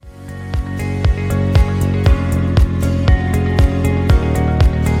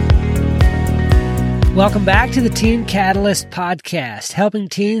Welcome back to the Teen Catalyst podcast, helping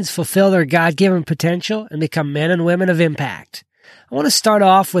teens fulfill their God-given potential and become men and women of impact. I want to start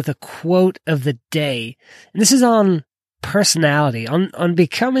off with a quote of the day, and this is on personality, on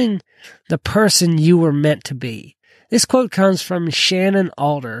becoming the person you were meant to be. This quote comes from Shannon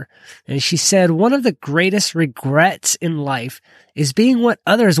Alder, and she said, "One of the greatest regrets in life is being what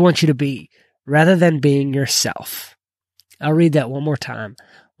others want you to be, rather than being yourself." I'll read that one more time.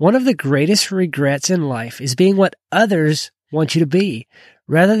 One of the greatest regrets in life is being what others want you to be,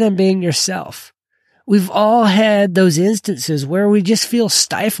 rather than being yourself. We've all had those instances where we just feel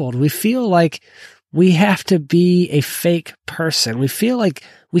stifled. We feel like we have to be a fake person. We feel like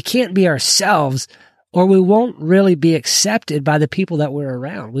we can't be ourselves, or we won't really be accepted by the people that we're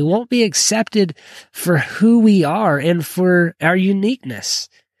around. We won't be accepted for who we are and for our uniqueness.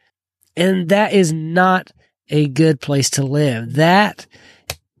 And that is not a good place to live. That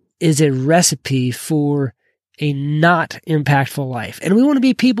is a recipe for a not impactful life. And we want to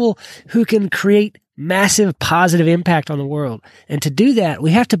be people who can create massive positive impact on the world. And to do that,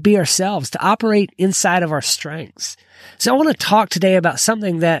 we have to be ourselves, to operate inside of our strengths. So I want to talk today about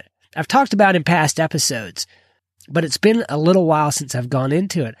something that I've talked about in past episodes, but it's been a little while since I've gone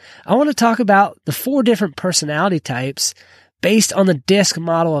into it. I want to talk about the 4 different personality types based on the DISC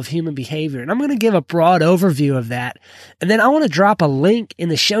model of human behavior. And I'm going to give a broad overview of that. And then I want to drop a link in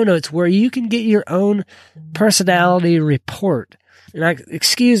the show notes where you can get your own personality report. And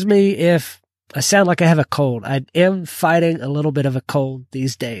excuse me if I sound like I have a cold. I am fighting a little bit of a cold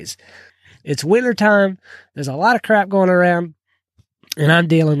these days. It's wintertime. There's a lot of crap going around, and I'm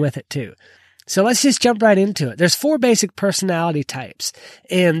dealing with it too. So let's just jump right into it. There's 4 basic personality types,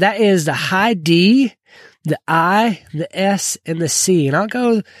 and that is the high D, the I, the S, and the C. And I'll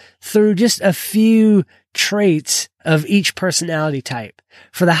go through just a few traits of each personality type.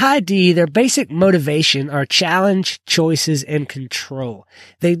 For the high D, their basic motivation are challenge, choices, and control.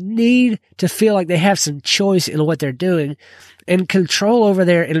 They need to feel like they have some choice in what they're doing and control over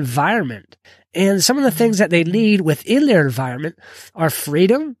their environment. And some of the things that they need within their environment are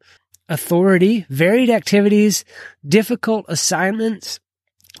freedom, authority, varied activities, difficult assignments,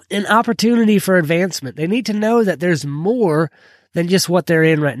 an opportunity for advancement. They need to know that there's more than just what they're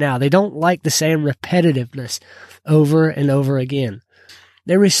in right now. They don't like the same repetitiveness over and over again.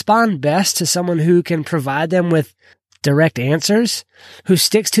 They respond best to someone who can provide them with direct answers, who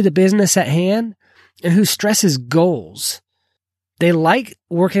sticks to the business at hand, and who stresses goals. They like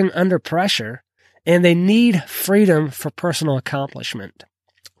working under pressure, and they need freedom for personal accomplishment.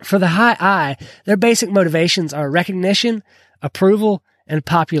 For the high I, their basic motivations are recognition, approval, and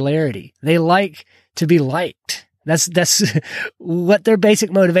popularity. They like to be liked. That's what their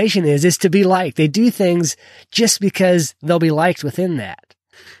basic motivation is to be liked. They do things just because they'll be liked within that.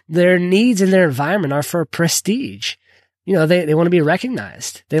 Their needs in their environment are for prestige. You know, they want to be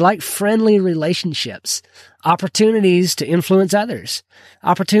recognized. They like friendly relationships, opportunities to influence others,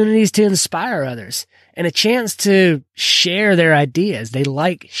 opportunities to inspire others, and a chance to share their ideas. They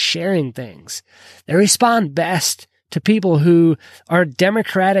like sharing things. They respond best to people who are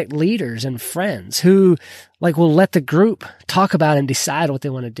democratic leaders and friends who will let the group talk about and decide what they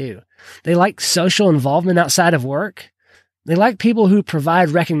want to do. They like social involvement outside of work. They like people who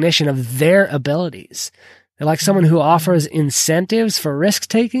provide recognition of their abilities. They like someone who offers incentives for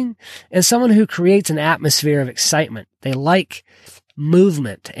risk-taking and someone who creates an atmosphere of excitement. They like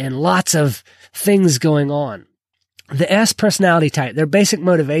movement and lots of things going on. The S personality type, their basic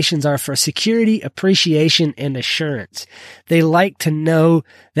motivations are for security, appreciation, and assurance. They like to know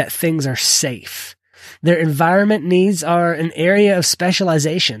that things are safe. Their environment needs are an area of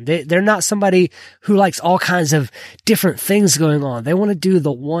specialization. They're not somebody who likes all kinds of different things going on. They want to do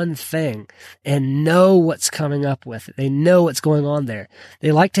the one thing and know what's coming up with it. They know what's going on there.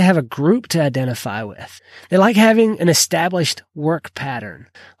 They like to have a group to identify with. They like having an established work pattern.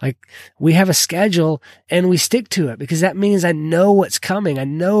 Like, we have a schedule and we stick to it because that means I know what's coming. I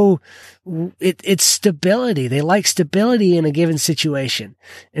know it's stability. They like stability in a given situation,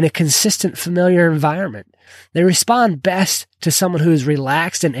 in a consistent, familiar environment. They respond best to someone who is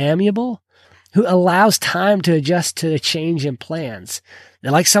relaxed and amiable, who allows time to adjust to a change in plans. They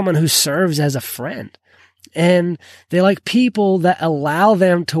like someone who serves as a friend, and they like people that allow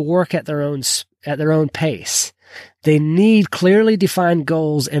them to work at their own pace. They need clearly defined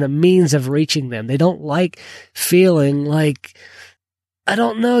goals and a means of reaching them. They don't like feeling like, I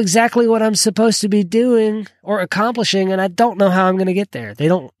don't know exactly what I'm supposed to be doing or accomplishing, and I don't know how I'm going to get there. They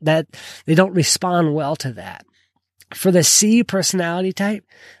don't respond well to that. For the C personality type,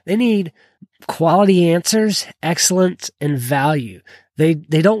 they need quality answers, excellence, and value.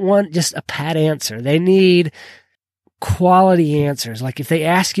 They don't want just a pat answer. They need quality answers. Like if they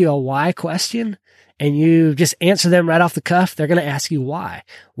ask you a why question and you just answer them right off the cuff, they're going to ask you why.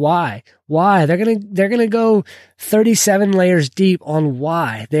 They're going to go 37 layers deep on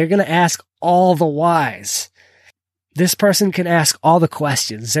why. They're going to ask all the whys. This person can ask all the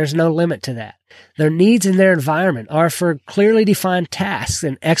questions. There's no limit to that. Their needs in their environment are for clearly defined tasks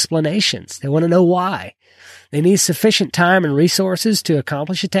and explanations. They want to know why. They need sufficient time and resources to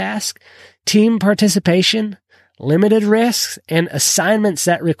accomplish a task, team participation, limited risks, and assignments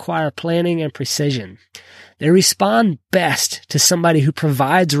that require planning and precision. They respond best to somebody who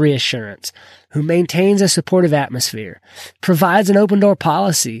provides reassurance, who maintains a supportive atmosphere, provides an open door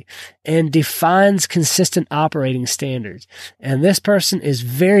policy, and defines consistent operating standards. And this person is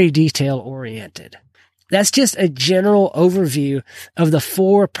very detail oriented. That's just a general overview of the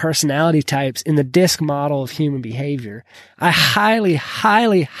 4 personality types in the DISC model of human behavior. I highly,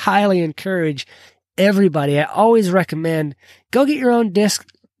 highly, highly encourage everybody. I always recommend go get your own DISC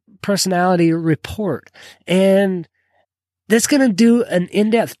personality report. And that's going to do an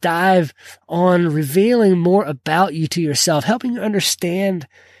in-depth dive on revealing more about you to yourself, helping you understand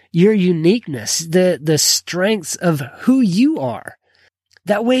your uniqueness, the strengths of who you are.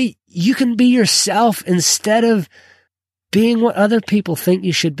 That way you can be yourself instead of being what other people think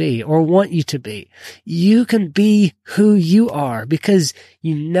you should be or want you to be. You can be who you are because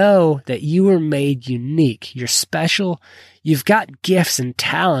you know that you were made unique. You're special. You've got gifts and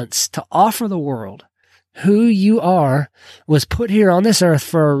talents to offer the world. Who you are was put here on this earth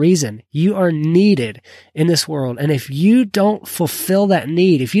for a reason. You are needed in this world. And if you don't fulfill that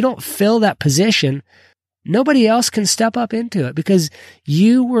need, if you don't fill that position, nobody else can step up into it because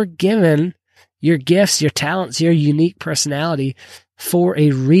you were given your gifts, your talents, your unique personality for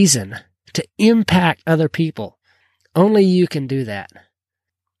a reason to impact other people. Only you can do that.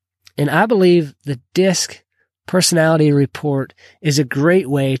 And I believe the DISC personality report is a great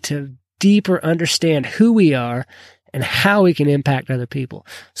way to deeper understand who we are and how we can impact other people.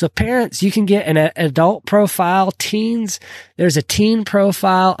 So parents, you can get an adult profile. Teens, there's a teen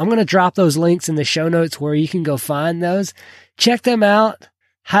profile. I'm going to drop those links in the show notes where you can go find those. Check them out.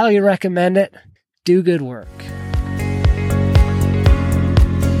 Highly recommend it. Do good work.